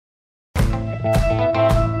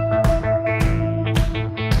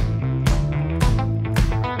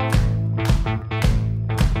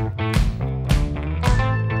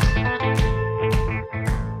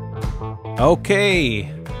Okay,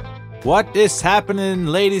 what is happening,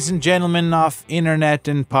 ladies and gentlemen of internet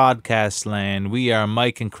and podcast land? We are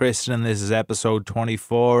Mike and Kristen, and this is episode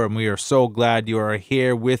 24, and we are so glad you are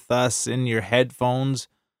here with us in your headphones.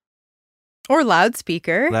 Or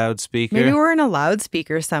loudspeaker. Loudspeaker. Maybe we're in a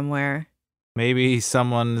loudspeaker somewhere. Maybe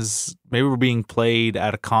we're being played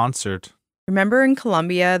at a concert. Remember in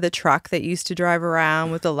Colombia, the truck that used to drive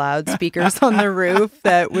around with the loudspeakers on the roof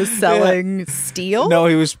that was selling steel? No,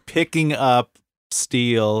 he was picking up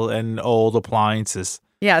steel and old appliances.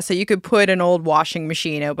 Yeah, so you could put an old washing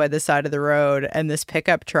machine out by the side of the road and this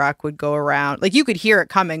pickup truck would go around. Like you could hear it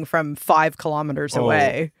coming from 5 kilometers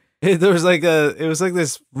away. It was like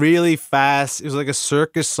this really fast, it was like a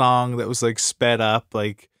circus song that was like sped up,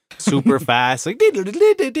 like super fast, like and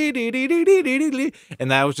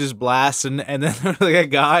that was just blasting, and then there was like a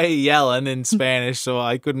guy yelling in Spanish, so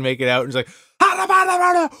I couldn't make it out. And he's like,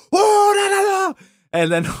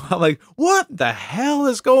 and then I'm like, what the hell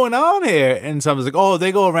is going on here? And someone's like, oh,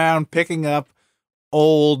 they go around picking up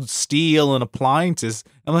old steel and appliances.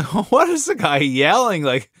 I'm like, oh, what is the guy yelling?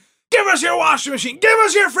 Like, give us your washing machine, give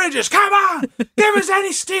us your fridges, come on, give us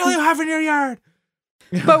any steel you have in your yard.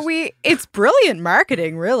 But it's brilliant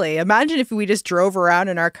marketing, really. Imagine if we just drove around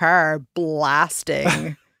in our car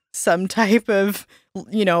blasting some type of,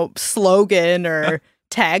 slogan or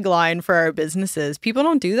tagline for our businesses. People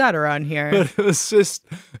don't do that around here. But it was just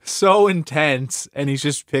so intense, and he's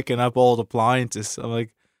just picking up old appliances. I'm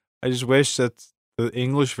like, I just wish that the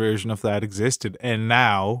English version of that existed, and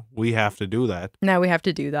now we have to do that. Now we have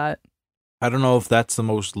to do that. I don't know if that's the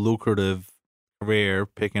most lucrative career,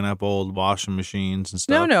 picking up old washing machines and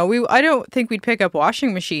stuff. No, I don't think we'd pick up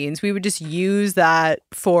washing machines. We would just use that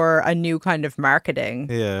for a new kind of marketing.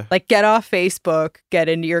 Yeah. Like get off Facebook, get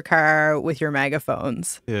into your car with your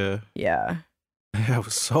megaphones. Yeah. Yeah. It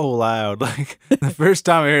was so loud. Like the first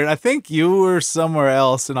time I heard it, I think you were somewhere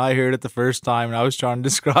else and I heard it the first time and I was trying to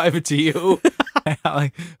describe it to you. And I'm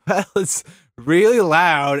like, well, it's really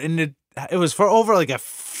loud, and it was for over like a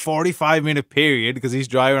 45-minute period because he's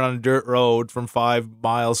driving on a dirt road from 5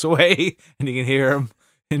 miles away and you can hear him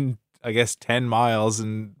in, I guess, 10 miles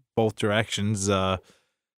in both directions. Yeah,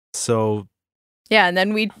 and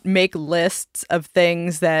then we'd make lists of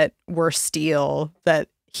things that were steel that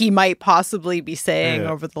he might possibly be saying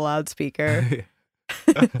over the loudspeaker.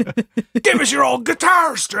 Give us your old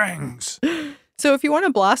guitar strings. So if you want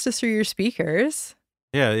to blast us through your speakers,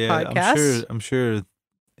 podcast, I'm sure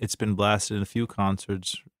it's been blasted in a few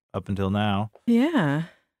concerts up until now. Yeah.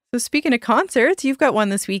 So speaking of concerts, you've got one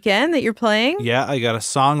this weekend that you're playing. Yeah, I got a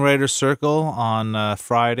songwriter circle on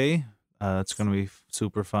Friday. It's going to be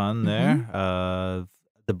super fun there.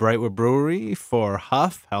 The Brightwood Brewery for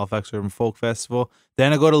Huff, Halifax Urban Folk Festival.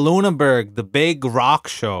 Then I go to Lunenburg, the big rock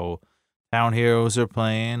show. Town Heroes are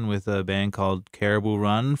playing with a band called Caribou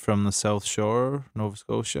Run from the South Shore, Nova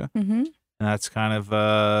Scotia. Mm-hmm. And that's kind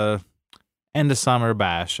of end of summer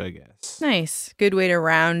bash, I guess. Nice. Good way to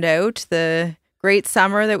round out the great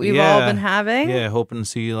summer that we've all been having. Yeah, hoping to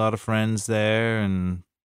see a lot of friends there. And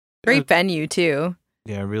great venue, too.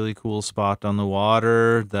 Yeah, really cool spot on the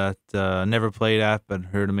water that never played at, but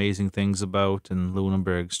heard amazing things about. And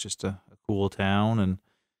Lunenburg's just a cool town. And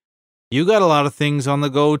you got a lot of things on the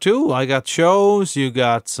go, too. I got shows. You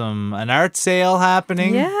got an art sale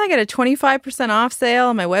happening. Yeah, I got a 25% off sale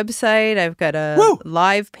on my website. I've got a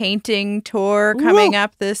live painting tour coming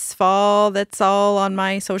up this fall. That's all on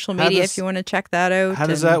my social media if you want to check that out. How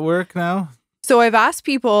does that work now? So I've asked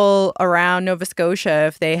people around Nova Scotia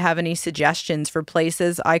if they have any suggestions for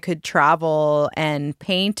places I could travel and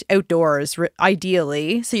paint outdoors,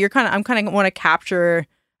 ideally. So I'm kind of want to capture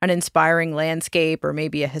an inspiring landscape or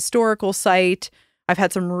maybe a historical site. I've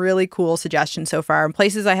had some really cool suggestions so far and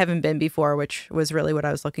places I haven't been before, which was really what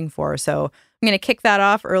I was looking for. So I'm going to kick that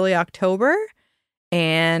off early October.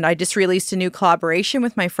 And I just released a new collaboration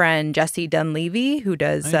with my friend Jessie Dunleavy, who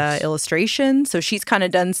does illustration. So she's kind of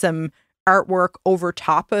done some artwork over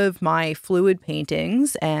top of my fluid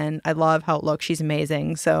paintings, and I love how it looks. She's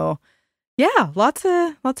amazing. So yeah, lots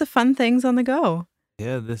of fun things on the go.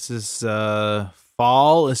 Yeah, this is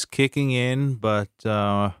fall is kicking in, but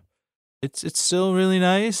it's still really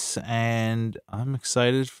nice, and I'm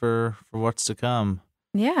excited for what's to come.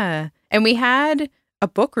 Yeah, and we had a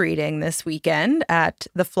book reading this weekend at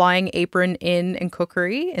the Flying Apron Inn and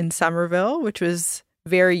Cookery in Somerville, which was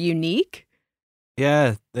very unique.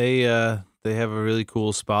 Yeah, they have a really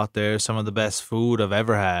cool spot there. Some of the best food I've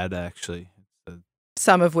ever had, actually.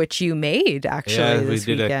 Some of which you made, actually. Yeah, this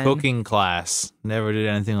we did weekend. A cooking class. Never did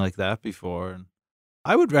anything like that before. And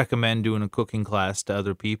I would recommend doing a cooking class to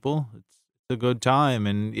other people. It's a good time,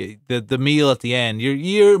 and the meal at the end,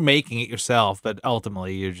 you're making it yourself, but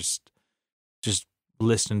ultimately you're just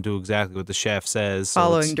listening to exactly what the chef says. So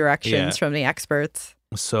Following directions from the experts.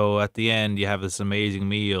 So at the end, you have this amazing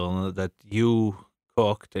meal that you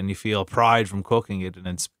cooked, and you feel pride from cooking it, and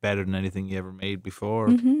it's better than anything you ever made before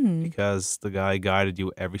because the guy guided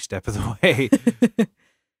you every step of the way.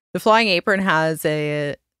 The Flying Apron has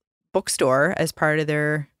a bookstore as part of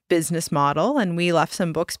their business model, and we left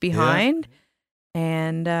some books behind. Yeah.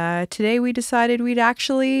 And today we decided we'd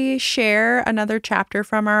actually share another chapter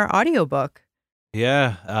from our audiobook.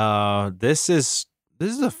 Yeah, this is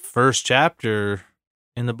the first chapter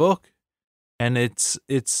in the book, and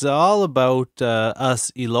it's all about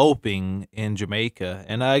us eloping in Jamaica.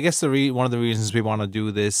 And I guess one of the reasons we want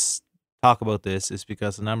to talk about this, is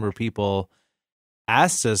because a number of people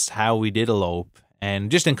asked us how we did elope,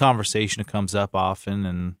 and just in conversation it comes up often,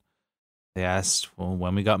 and they asked, well,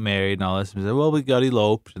 when we got married and all this. We said, well, we got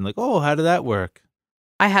eloped, and like, oh, how did that work?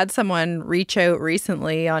 I had someone reach out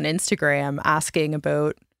recently on Instagram asking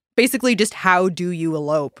about basically just how do you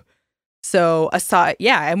elope? So aside,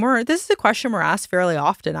 and this is a question we're asked fairly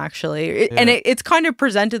often, actually. And it's kind of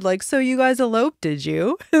presented like, so you guys eloped, did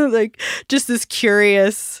you? Like just this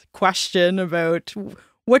curious question about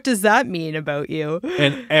what does that mean about you?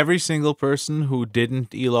 And every single person who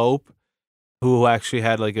didn't elope, who actually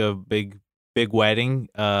had like a big wedding,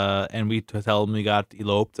 and we tell them we got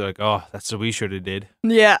eloped, they're like, oh, that's what we should have did.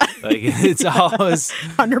 Yeah. Like it's always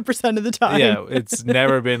 100% of the time. Yeah, it's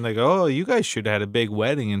never been like, oh, you guys should have had a big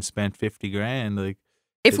wedding and spent $50,000. Like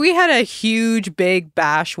if we had a huge big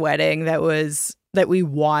bash wedding that we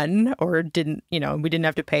won or didn't, we didn't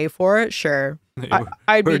have to pay for it, sure.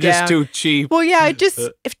 I'd be We're just too cheap. Well, yeah,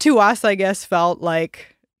 if to us, I guess, felt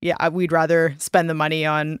like, yeah, we'd rather spend the money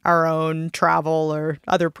on our own travel or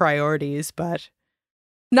other priorities. But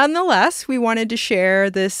nonetheless, we wanted to share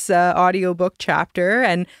this audiobook chapter.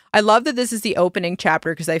 And I love that this is the opening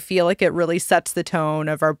chapter because I feel like it really sets the tone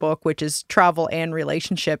of our book, which is travel and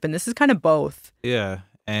relationship. And this is kind of both. Yeah.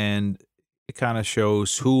 And it kind of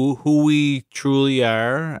shows who we truly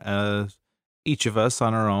are, each of us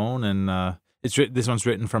on our own. And this one's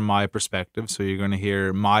written from my perspective, so you're going to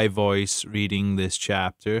hear my voice reading this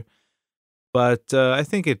chapter. But I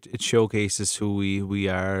think it showcases who we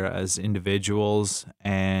are as individuals,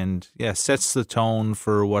 and sets the tone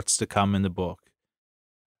for what's to come in the book.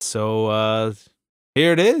 So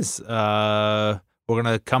here it is. We're going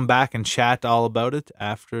to come back and chat all about it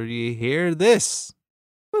after you hear this.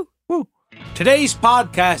 Woo, woo. Today's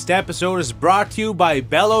podcast episode is brought to you by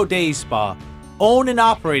Bello Day Spa, owned and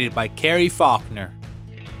operated by Carrie Faulkner.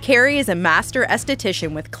 Carrie is a master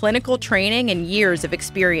esthetician with clinical training and years of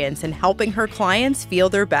experience in helping her clients feel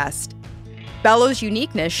their best. Bello's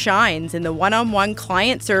uniqueness shines in the one-on-one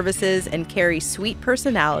client services, and Carrie's sweet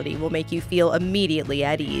personality will make you feel immediately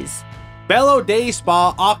at ease. Bello Day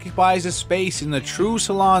Spa occupies a space in the True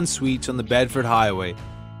Salon Suites on the Bedford Highway,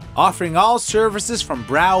 offering all services from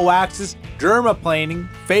brow waxes, dermaplaning,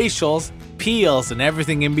 facials, peels, and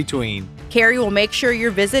everything in between. Carrie will make sure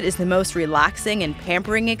your visit is the most relaxing and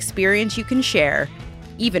pampering experience you can share,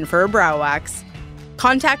 even for a brow wax.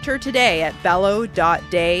 Contact her today at bello.day.spa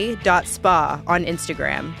on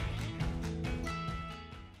Instagram.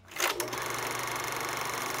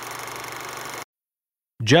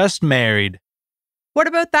 Just married. What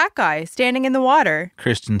about that guy standing in the water?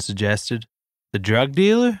 Kristen suggested. The drug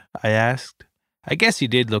dealer? I asked. I guess he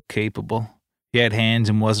did look capable. He had hands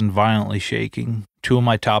and wasn't violently shaking. 2 of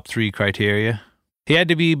my top 3 criteria. He had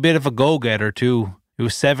to be a bit of a go-getter, too. It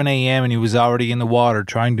was 7 a.m. and he was already in the water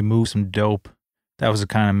trying to move some dope. That was the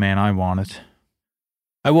kind of man I wanted.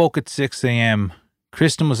 I woke at 6 a.m.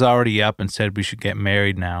 Kristen was already up and said we should get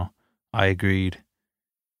married now. I agreed.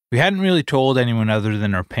 We hadn't really told anyone other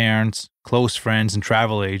than our parents, close friends, and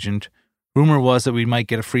travel agent. Rumor was that we might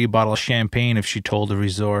get a free bottle of champagne if she told the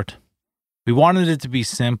resort. We wanted it to be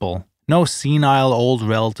simple. No senile old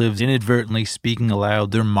relatives inadvertently speaking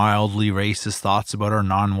aloud their mildly racist thoughts about our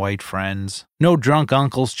non-white friends. No drunk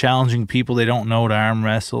uncles challenging people they don't know to arm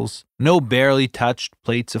wrestles. No barely touched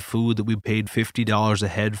plates of food that we paid $50 a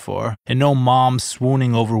head for. And no moms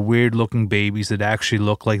swooning over weird-looking babies that actually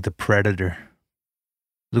look like the Predator.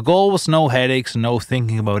 The goal was no headaches and no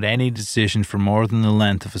thinking about any decision for more than the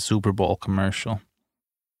length of a Super Bowl commercial.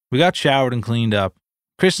 We got showered and cleaned up.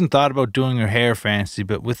 Kristen thought about doing her hair fancy,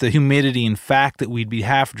 but with the humidity and fact that we'd be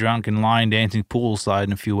half drunk and line dancing poolside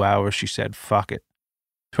in a few hours, she said, fuck it.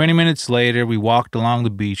 20 minutes later, we walked along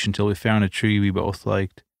the beach until we found a tree we both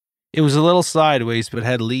liked. It was a little sideways, but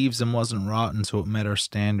had leaves and wasn't rotten, so it met our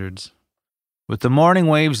standards. with the morning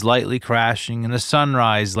waves lightly crashing and the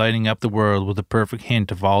sunrise lighting up the world with a perfect hint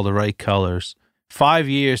of all the right colors. 5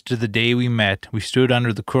 years to the day we met, we stood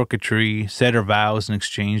under the crooked tree, said our vows, and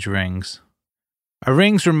exchanged rings. Our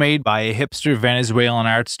rings were made by a hipster Venezuelan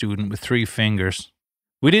art student with 3 fingers.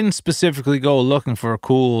 We didn't specifically go looking for a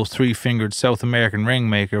cool 3-fingered South American ring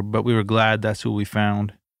maker, but we were glad that's who we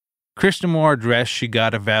found. Kristen wore a dress she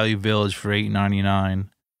got at Value Village for $8.99.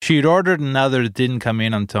 She had ordered another that didn't come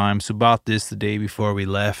in on time, so bought this the day before we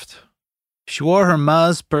left. She wore her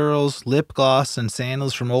Muzz pearls, lip gloss, and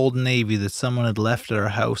sandals from Old Navy that someone had left at our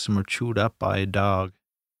house and were chewed up by a dog.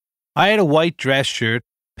 I had a white dress shirt,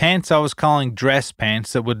 pants I was calling dress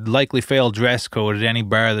pants that would likely fail dress code at any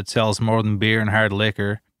bar that sells more than beer and hard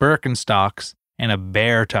liquor, Birkenstocks, and a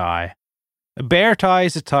bear tie. A bear tie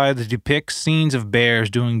is a tie that depicts scenes of bears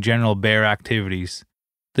doing general bear activities.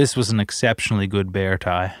 This was an exceptionally good bear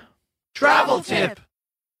tie. Travel tip!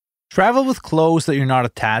 Travel with clothes that you're not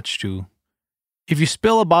attached to. If you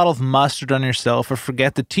spill a bottle of mustard on yourself or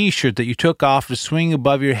forget the t-shirt that you took off to swing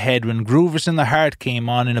above your head when Groovers in the Heart came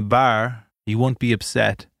on in a bar, you won't be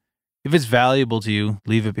upset. If it's valuable to you,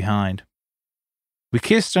 leave it behind. We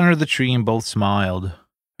kissed under the tree and both smiled.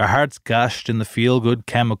 Our hearts gushed and the feel-good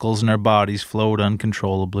chemicals in our bodies flowed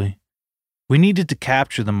uncontrollably. We needed to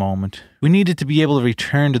capture the moment. We needed to be able to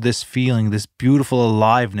return to this feeling, this beautiful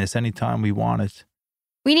aliveness anytime we wanted.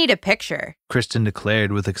 We need a picture, Kristen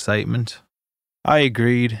declared with excitement. I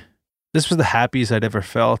agreed. This was the happiest I'd ever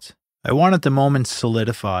felt. I wanted the moment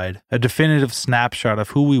solidified, a definitive snapshot of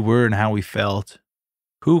who we were and how we felt.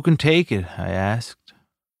 Who can take it? I asked.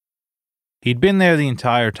 He'd been there the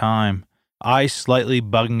entire time, eyes slightly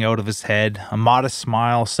bugging out of his head, a modest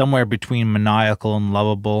smile somewhere between maniacal and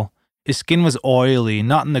lovable. His skin was oily,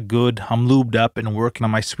 not in the good, I'm lubed up and working on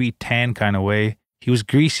my sweet tan kind of way. He was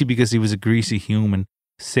greasy because he was a greasy human,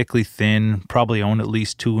 sickly thin, probably owned at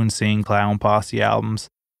least 2 Insane Clown Posse albums,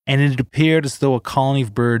 and it appeared as though a colony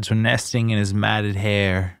of birds were nesting in his matted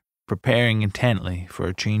hair, preparing intently for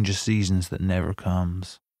a change of seasons that never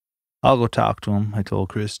comes. I'll go talk to him, I told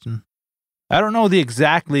Kristen. I don't know the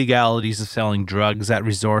exact legalities of selling drugs at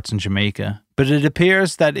resorts in Jamaica, but it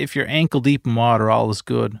appears that if you're ankle deep in water, all is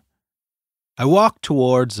good. I walked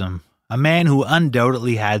towards him, a man who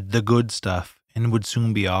undoubtedly had the good stuff and would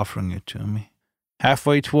soon be offering it to me.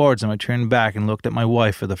 Halfway towards him, I turned back and looked at my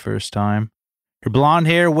wife for the first time. Her blonde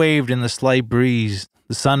hair waved in the slight breeze.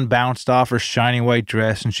 The sun bounced off her shiny white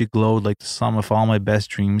dress and she glowed like the sum of all my best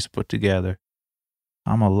dreams put together.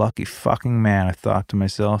 I'm a lucky fucking man, I thought to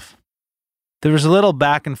myself. There was a little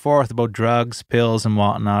back and forth about drugs, pills, and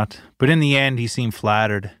whatnot, but in the end he seemed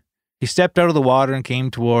flattered. He stepped out of the water and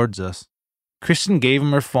came towards us. Kristen gave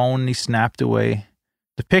him her phone and he snapped away.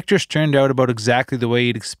 The pictures turned out about exactly the way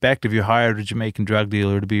you'd expect if you hired a Jamaican drug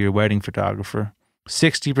dealer to be your wedding photographer.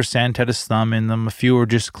 60% had his thumb in them, a few were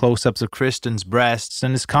just close-ups of Kristen's breasts,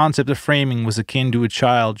 and his concept of framing was akin to a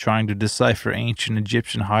child trying to decipher ancient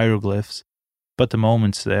Egyptian hieroglyphs. But the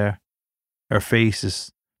moment's there. Our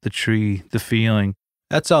faces, the tree, the feeling,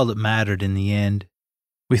 that's all that mattered in the end.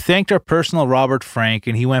 We thanked our personal Robert Frank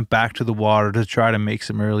and he went back to the water to try to make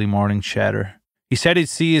some early morning chatter. He said he'd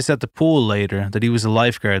see us at the pool later, that he was a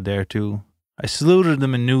lifeguard there too. I saluted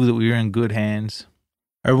him and knew that we were in good hands.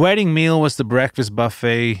 Our wedding meal was the breakfast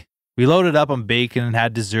buffet. We loaded up on bacon and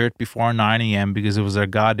had dessert before 9 a.m. because it was our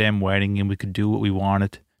goddamn wedding and we could do what we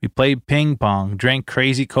wanted. We played ping pong, drank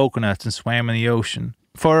crazy coconuts, and swam in the ocean.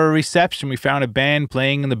 For our reception, we found a band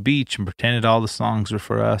playing on the beach and pretended all the songs were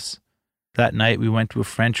for us. That night, we went to a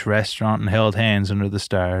French restaurant and held hands under the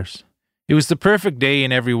stars. It was the perfect day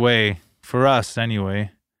in every way, for us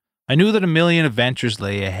anyway. I knew that a million adventures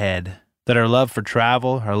lay ahead, that our love for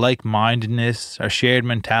travel, our like-mindedness, our shared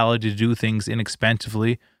mentality to do things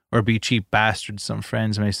inexpensively or be cheap bastards, some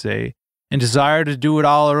friends may say, and desire to do it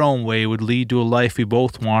all our own way would lead to a life we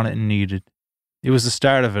both wanted and needed. It was the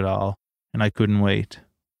start of it all, and I couldn't wait.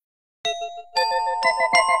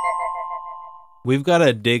 We've got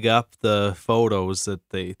to dig up the photos that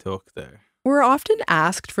they took there. We're often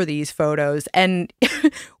asked for these photos, and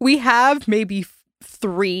we have maybe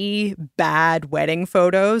 3 bad wedding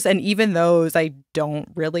photos, and even those, I don't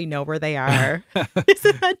really know where they are.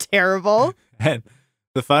 Isn't that terrible? And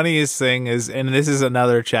the funniest thing is, and this is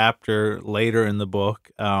another chapter later in the book,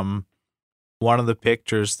 one of the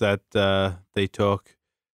pictures that they took,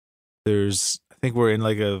 I think we're in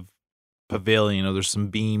like a pavilion, there's some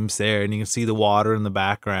beams there, and you can see the water in the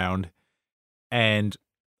background, and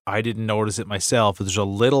I didn't notice it myself, but there's a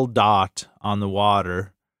little dot on the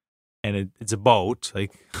water, and it's a boat,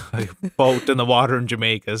 like a boat in the water in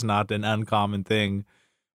Jamaica is not an uncommon thing.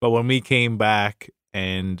 But when we came back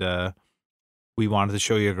and we wanted to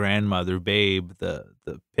show your grandmother, Babe, the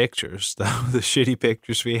pictures, the shitty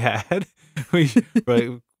pictures we had. We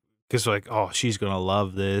right, because like, oh, she's gonna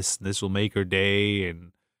love this. This will make her day,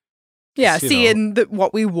 and Yeah, just, seeing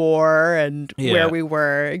what we wore and Yeah. where we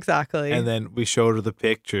were exactly. And then we showed her the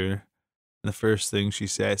picture, and the first thing she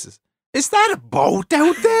says is that a boat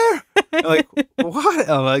out there? I'm like, what?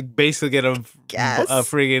 I'm like, basically get a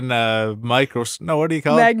friggin' what do you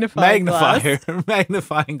call it?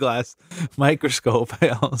 Magnifying glass. Microscope, I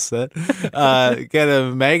almost said. Get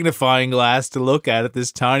a magnifying glass to look at it,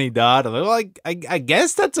 this tiny dot. I'm like, well, I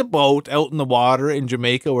guess that's a boat out in the water in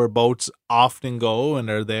Jamaica where boats often go and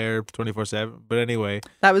are there 24/7. But anyway.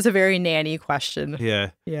 That was a very nanny question.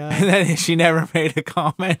 Yeah. Yeah. And then she never made a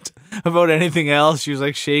comment about anything else. She was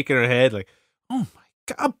like shaking her head like, oh my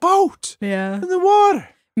God, a boat in the water.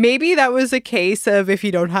 Maybe that was a case of if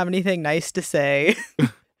you don't have anything nice to say,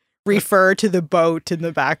 refer to the boat in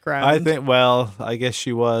the background. I think, well, I guess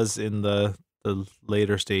she was in the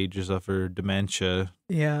later stages of her dementia.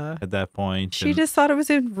 Yeah. At that point. She just thought it was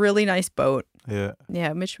a really nice boat. Yeah.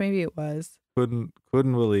 Yeah, which maybe it was. Couldn't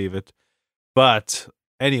believe it. But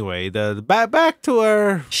anyway, the back to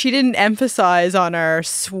our... She didn't emphasize on our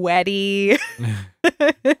sweaty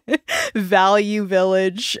Value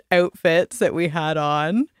Village outfits that we had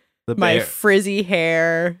on. My frizzy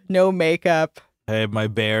hair, no makeup. I had my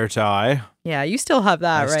bear tie. Yeah, you still have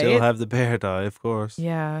that, right? I still have the bear tie, of course.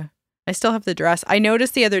 Yeah. I still have the dress. I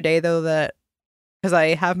noticed the other day, though, that because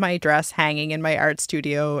I have my dress hanging in my art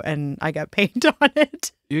studio and I got paint on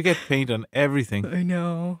it. You get paint on everything. I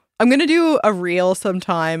know. I'm going to do a reel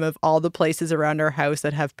sometime of all the places around our house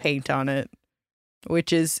that have paint on it,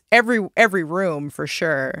 which is every room for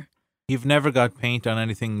sure. You've never got paint on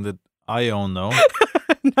anything that I own, though.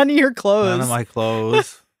 None of your clothes. None of my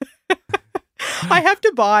clothes. I have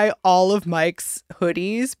to buy all of Mike's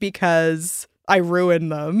hoodies because I ruin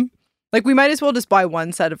them. Like, we might as well just buy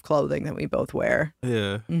one set of clothing that we both wear.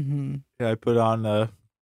 Yeah. Mm-hmm. Yeah, I put on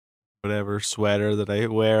whatever sweater that I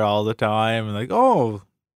wear all the time, and like, oh,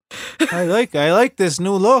 I like this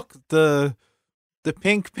new look. The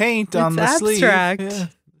pink paint on the sleeve. Abstract. Yeah.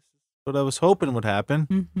 What I was hoping would happen.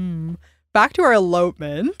 Mm-hmm. Back to our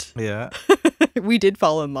elopement. Yeah. We did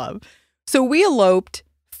fall in love. So we eloped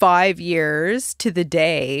 5 years to the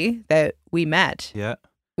day that we met. Yeah.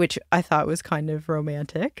 Which I thought was kind of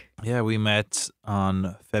romantic. Yeah, we met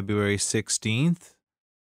on February 16th.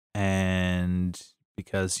 And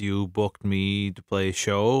because you booked me to play a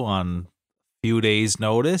show on a few days'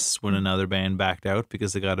 notice when another band backed out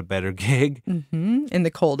because they got a better gig. Mm-hmm. In the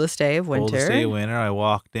coldest day of winter. Coldest day of winter. I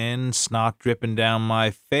walked in, snot dripping down my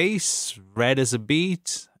face, red as a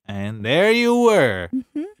beet. And there you were.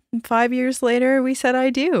 Mm-hmm. And 5 years later, we said I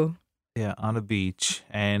do. Yeah, on a beach.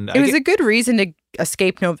 And it was a good reason to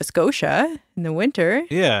escape Nova Scotia in the winter.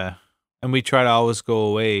 Yeah. And we try to always go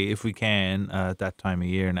away if we can at that time of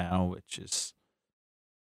year now, which is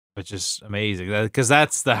amazing. Because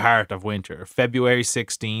that's the heart of winter. February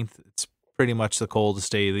 16th, it's pretty much the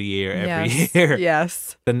coldest day of the year every year.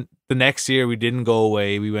 Yes. The next year we didn't go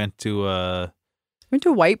away. We went to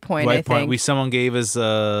White Point, I think. Someone gave us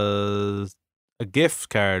a gift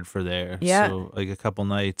card for there. Yeah. So like a couple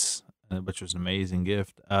nights, which was an amazing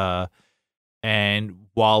gift. And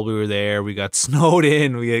while we were there, we got snowed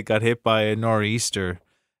in. We got hit by a nor'easter.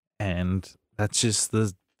 And that's just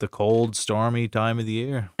the cold, stormy time of the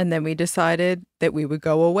year. And then we decided that we would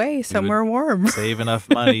go away somewhere warm. Save enough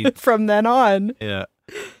money. From then on. Yeah.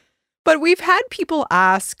 But we've had people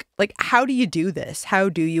ask, like, how do you do this? How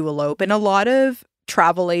do you elope? And a lot of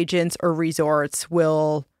travel agents or resorts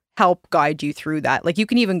will help guide you through that. Like, you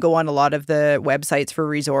can even go on a lot of the websites for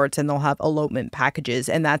resorts and they'll have elopement packages.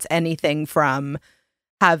 And that's anything from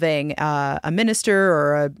having a minister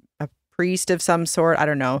or a priest of some sort, I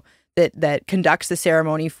don't know, that conducts the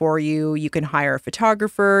ceremony for you. You can hire a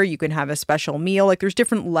photographer. You can have a special meal. Like, there's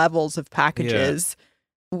different levels of packages.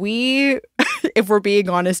 Yeah. We, if we're being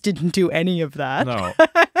honest, didn't do any of that. No.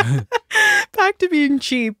 Back to being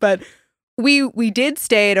cheap, but we did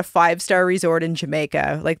stay at a 5-star resort in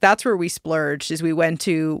Jamaica. Like, that's where we splurged. Is we went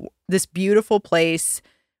to this beautiful place.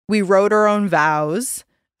 We wrote our own vows.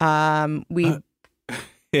 Yeah,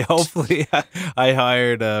 hopefully I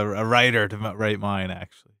hired a writer to write mine,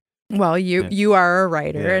 actually. Well, you are a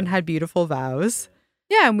writer and had beautiful vows.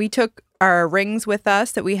 Yeah, and we took our rings with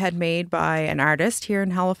us that we had made by an artist here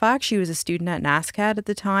in Halifax. She was a student at NASCAD at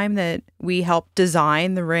the time that we helped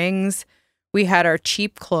design the rings. We had our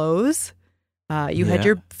cheap clothes. You had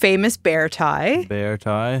your famous bear tie. Bear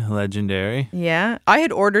tie, legendary. Yeah. I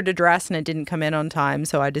had ordered a dress and it didn't come in on time,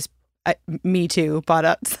 so me too, bought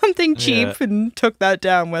up something cheap and took that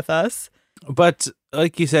down with us. But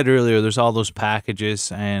like you said earlier, there's all those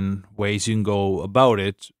packages and ways you can go about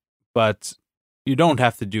it, but you don't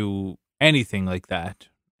have to do anything like that.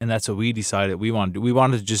 And that's what we decided we want to do. We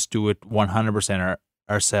wanted to just do it 100%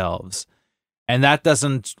 ourselves. And that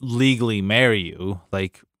doesn't legally marry you.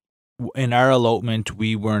 Like in our elopement,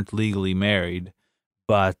 we weren't legally married,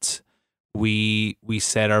 but we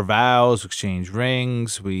said our vows, exchanged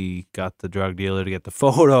rings, we got the drug dealer to get the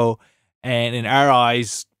photo, and in our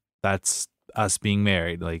eyes, that's us being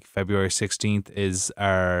married. Like February 16th is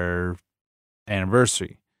our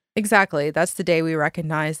anniversary. Exactly. That's the day we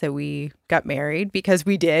recognized that we got married because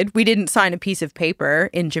we did. We didn't sign a piece of paper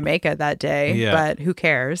in Jamaica that day, Yeah. but who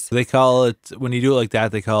cares? They call it, when you do it like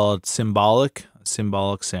that, they call it symbolic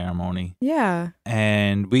ceremony. Yeah.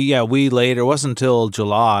 And we later, it wasn't until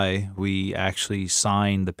July we actually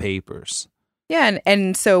signed the papers. Yeah,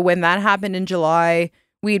 and so when that happened in July,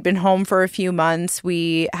 we'd been home for a few months.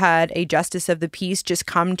 We had a justice of the peace just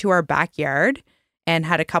come to our backyard and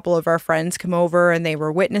had a couple of our friends come over, and they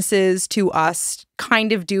were witnesses to us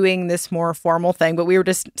kind of doing this more formal thing, but we were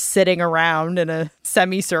just sitting around in a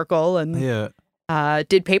semicircle and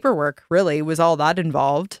did paperwork, really, was all that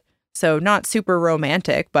involved. So not super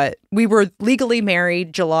romantic, but we were legally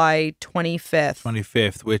married July 25th.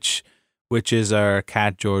 25th, which is our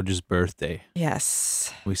cat George's birthday.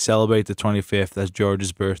 Yes. We celebrate the 25th as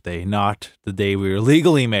George's birthday, not the day we were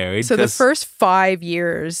legally married. So the first 5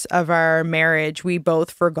 years of our marriage, we both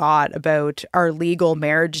forgot about our legal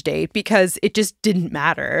marriage date because it just didn't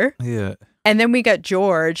matter. Yeah. And then we got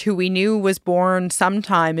George, who we knew was born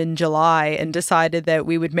sometime in July, and decided that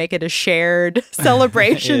we would make it a shared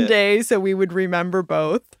celebration day so we would remember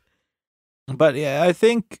both. But yeah, I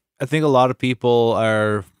think a lot of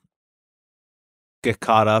people get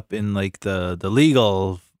caught up in like the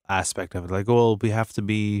legal aspect of it. Like, well, we have to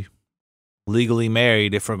be legally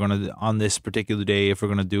married if we're going to, on this particular day, if we're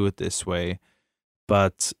going to do it this way.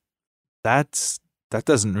 But that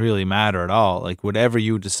doesn't really matter at all. Like, whatever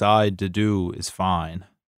you decide to do is fine.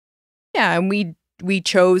 Yeah, and we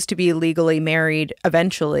chose to be legally married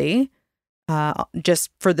eventually,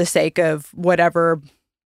 just for the sake of whatever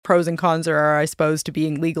pros and cons there are, I suppose, to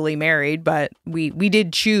being legally married. But we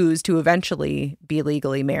did choose to eventually be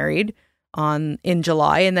legally married in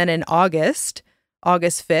July, and then in August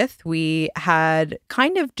 5th, we had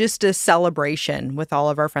kind of just a celebration with all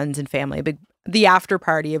of our friends and family, the after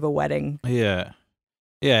party of a wedding. Yeah.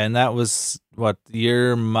 Yeah, and that was what,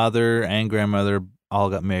 your mother and grandmother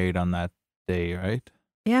all got married on that day, right?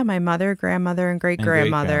 Yeah, my mother, grandmother, and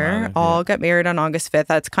great-grandmother all got married on August 5th.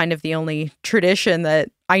 That's kind of the only tradition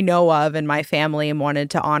that I know of in my family and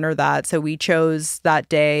wanted to honor that. So we chose that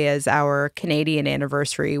day as our Canadian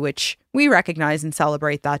anniversary, which we recognize and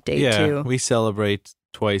celebrate that date too. Yeah, we celebrate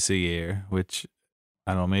twice a year, which,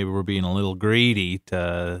 I don't know, maybe we're being a little greedy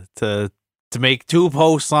to make 2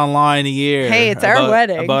 posts online a year. Hey, it's our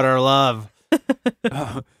wedding. About our love.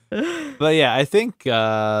 But yeah, I think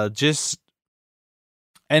just...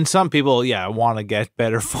 And some people, want to get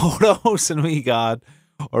better photos than we got,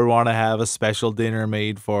 or want to have a special dinner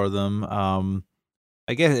made for them.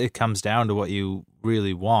 I guess it comes down to what you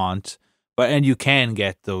really want. And you can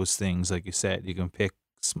get those things, like you said. You can pick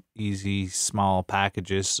easy, small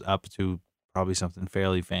packages up to probably something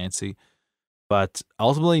fairly fancy. But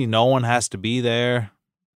ultimately, no one has to be there.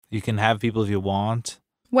 You can have people if you want.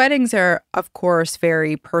 Weddings are, of course,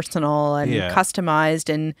 very personal and customized,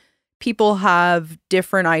 and people have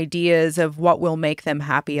different ideas of what will make them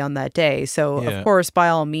happy on that day. So, of course, by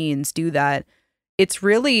all means, do that. It's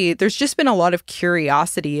really, there's just been a lot of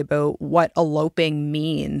curiosity about what eloping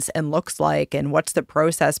means and looks like and what's the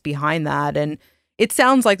process behind that. And it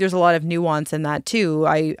sounds like there's a lot of nuance in that too.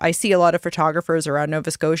 I see a lot of photographers around Nova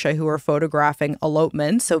Scotia who are photographing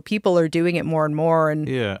elopements. So people are doing it more and more.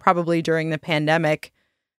 And probably during the pandemic,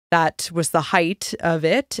 that was the height of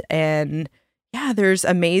it. And yeah, there's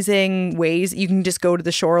amazing ways. You can just go to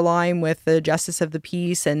the shoreline with the Justice of the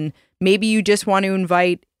Peace, and maybe you just want to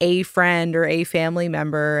invite a friend or a family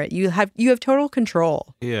member. You have total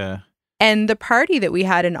control. Yeah. And the party that we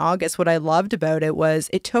had in August, what I loved about it was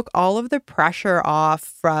it took all of the pressure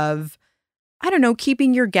off of, I don't know,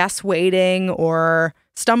 keeping your guests waiting or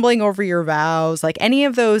stumbling over your vows. Like any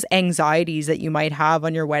of those anxieties that you might have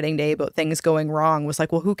on your wedding day about things going wrong was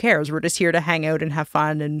like, well, who cares? We're just here to hang out and have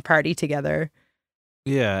fun and party together.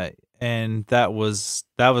 Yeah, and that was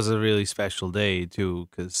a really special day too,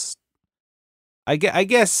 because I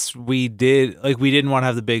guess we didn't want to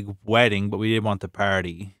have the big wedding, but we did want the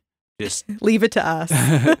party. Just leave it to us.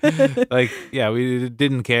 We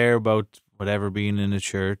didn't care about whatever being in a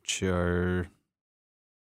church or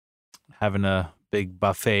having a big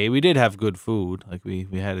buffet. We did have good food, like we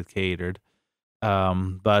had it catered.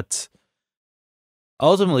 But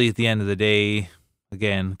ultimately, at the end of the day,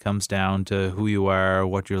 again, comes down to who you are,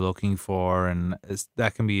 what you're looking for, and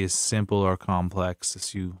that can be as simple or complex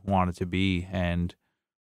as you want it to be. And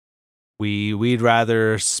we'd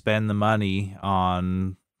rather spend the money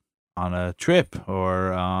on a trip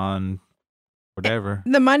or on whatever.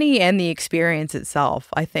 The money and the experience itself,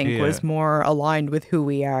 I think, Yeah. was more aligned with who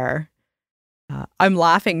we are. I'm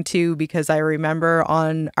laughing too because I remember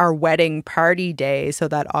on our wedding party day, so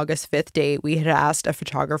that August 5th date, we had asked a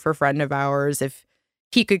photographer friend of ours if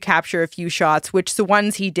he could capture a few shots, which the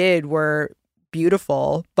ones he did were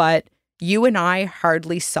beautiful, but you and I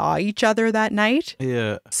hardly saw each other that night.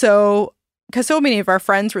 Yeah. So, because so many of our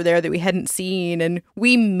friends were there that we hadn't seen, and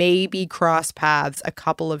we maybe crossed paths a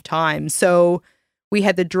couple of times. So we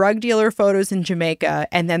had the drug dealer photos in Jamaica,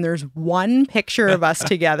 and then there's one picture of us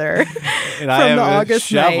together And from I have the a August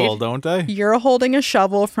shovel, night. don't I? You're holding a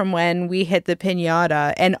shovel from when we hit the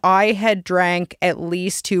piñata, and I had drank at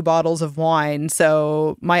least 2 bottles of wine,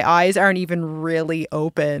 so my eyes aren't even really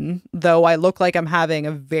open, though I look like I'm having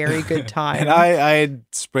a very good time. And I had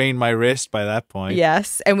sprained my wrist by that point.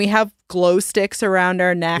 Yes, and we have glow sticks around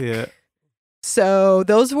our neck. Yeah. So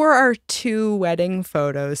those were our 2 wedding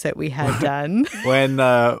photos that we had done. When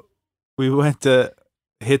we went to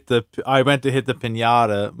I went to hit the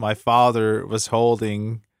piñata, my father was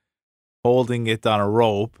holding it on a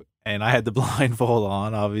rope, and I had the blindfold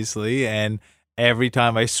on, obviously, and every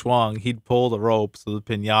time I swung, he'd pull the rope so the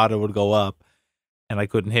piñata would go up, and I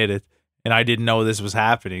couldn't hit it, and I didn't know this was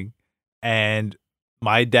happening, and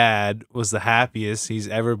my dad was the happiest he's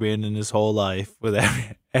ever been in his whole life with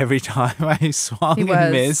every time I swung He and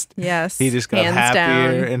was, missed. yes, He just got hands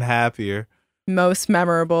happier down. and happier. Most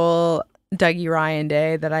memorable Dougie Ryan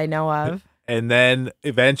day that I know of. And then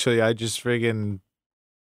eventually I just I'm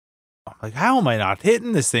like, how am I not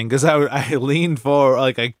hitting this thing? Because I leaned forward,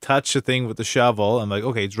 like I touched the thing with the shovel. I'm like,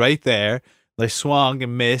 okay, it's right there. And I swung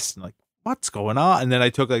and missed. And like, what's going on? And then I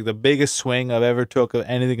took like the biggest swing I've ever took of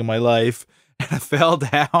anything in my life. And I fell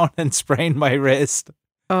down and sprained my wrist.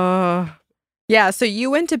 Yeah, so you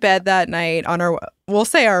went to bed that night on we'll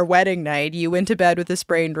say our wedding night. You went to bed with a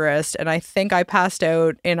sprained wrist, and I think I passed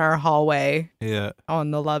out in our hallway. Yeah.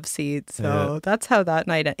 On the love seat. So that's how that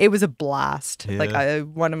night, it was a blast. Yeah. Like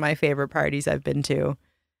one of my favorite parties I've been to.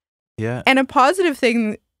 Yeah. And a positive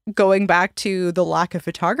thing, going back to the lack of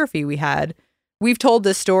photography we had, we've told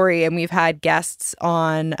this story and we've had guests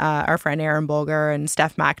on, our friend Aaron Bolger and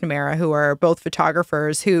Steph McNamara, who are both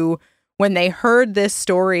photographers, who, when they heard this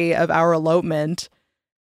story of our elopement,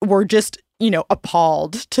 were just,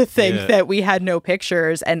 appalled to think that we had no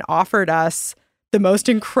pictures, and offered us the most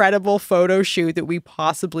incredible photo shoot that we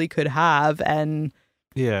possibly could have, and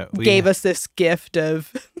gave us this gift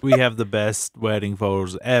of we have the best wedding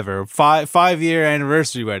photos ever. 5-year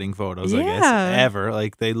anniversary wedding photos, I guess, ever.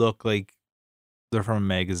 Like, they look like they're from a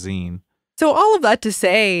magazine. So all of that to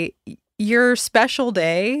say, your special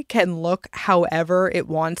day can look however it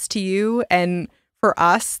wants to you. And for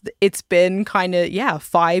us, it's been kind of,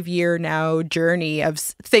 5-year now journey of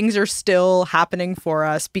things are still happening for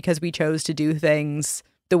us because we chose to do things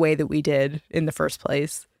the way that we did in the first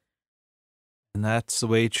place. And that's the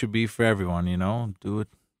way it should be for everyone, Do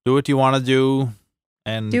what you want to do,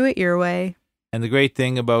 and do it your way. And the great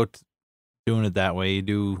thing about doing it that way, you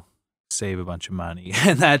do save a bunch of money.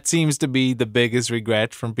 And that seems to be the biggest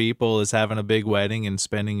regret from people, is having a big wedding and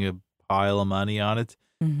spending a pile of money on it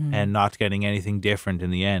and not getting anything different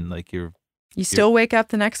in the end. Like you still wake up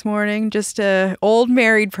the next morning just a old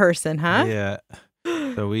married person, huh? Yeah.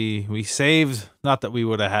 So we saved, not that we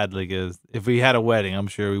would have had if we had a wedding, I'm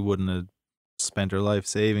sure we wouldn't have spent our life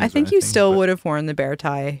savings. I think you still would have worn the bear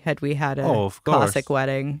tie had we had a classic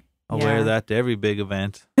wedding. I'll wear that to every big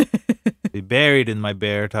event. Be buried in my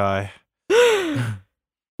bear tie.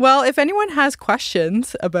 Well, if anyone has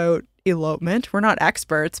questions about elopement, we're not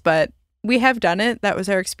experts, but we have done it. That was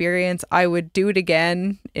our experience. I would do it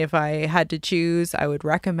again if I had to choose. I would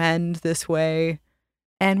recommend this way.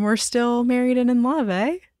 And we're still married and in love,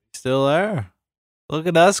 eh? Still are. Look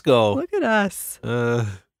at us go. Look at us. Well,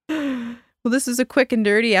 this is a quick and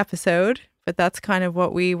dirty episode, but that's kind of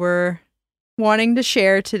what we were wanting to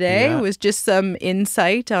share today. Was just some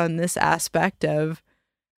insight on this aspect of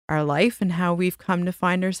our life and how we've come to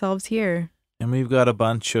find ourselves here. And we've got a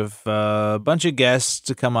bunch of guests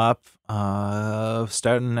to come up.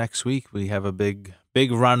 Starting next week, we have a big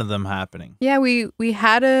big run of them happening. Yeah, we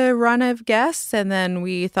had a run of guests, and then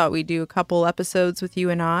we thought we'd do a couple episodes with you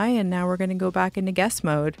and I, and now we're going to go back into guest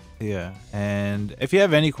mode. Yeah, and if you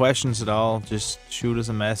have any questions at all, just shoot us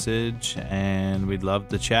a message, and we'd love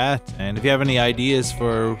to chat. And if you have any ideas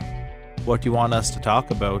for what you want us to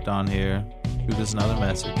talk about on here, shoot us another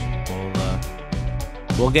message.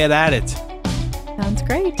 We'll get at it. Sounds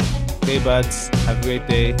great. Okay, buds. Have a great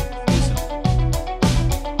day.